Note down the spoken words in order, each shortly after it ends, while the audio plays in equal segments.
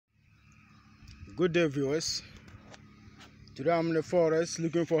Good day, viewers. Today I'm in the forest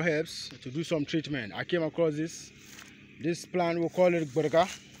looking for herbs to do some treatment. I came across this plant. We call it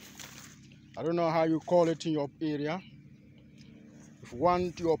BERIGAH. I don't know how you call it in your area. If you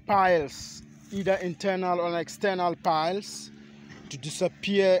want your piles, either internal or external piles, to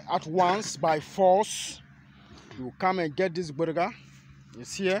disappear at once by force, you come and get this BERIGAH.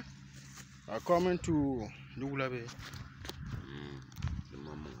 It's here. I'm coming to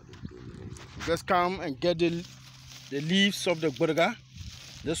just come and get the leaves of the BERIGAH.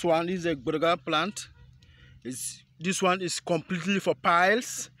 This one is a BERIGAH plant. This one is completely for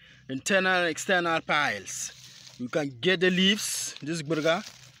piles, internal and external piles. You can get the leaves, this BERIGAH,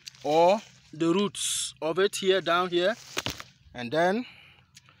 or the roots of it here, down here, and then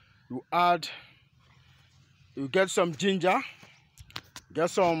you get some ginger, get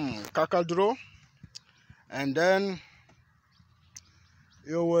some cacadro, and then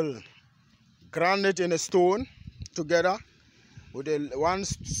you will grind it in a stone together with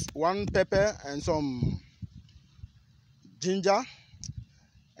one pepper and some ginger,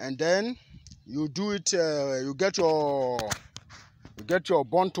 and then you do it. You get your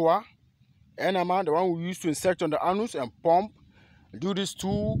bontua enema, the one we use to insect on the anus, and pump. Do this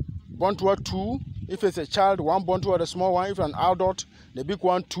two bontua, two. If it's a child, one bontua, the small one. If an adult, the big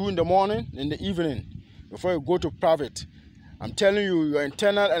one, two in the morning, in the evening, before you go to private. I'm telling you, your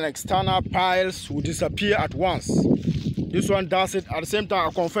internal and external piles will disappear at once. This one does it. At the same time,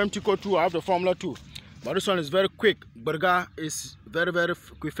 I confirm Tico 2, I have the formula too. But this one is very quick. BERIGAH is very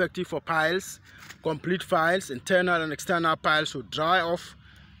effective for piles, complete piles, internal and external piles will dry off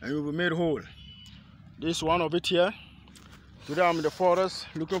and you will be made whole. This is one of it here. Today I'm in the forest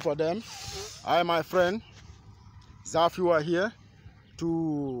looking for them. I and my friend Zafi are here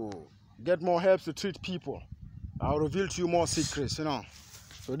to get more help to treat people. I'll reveal to you more secrets, you know.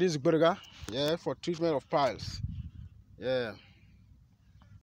 So this is BERIGAH, yeah, for treatment of piles. Yeah.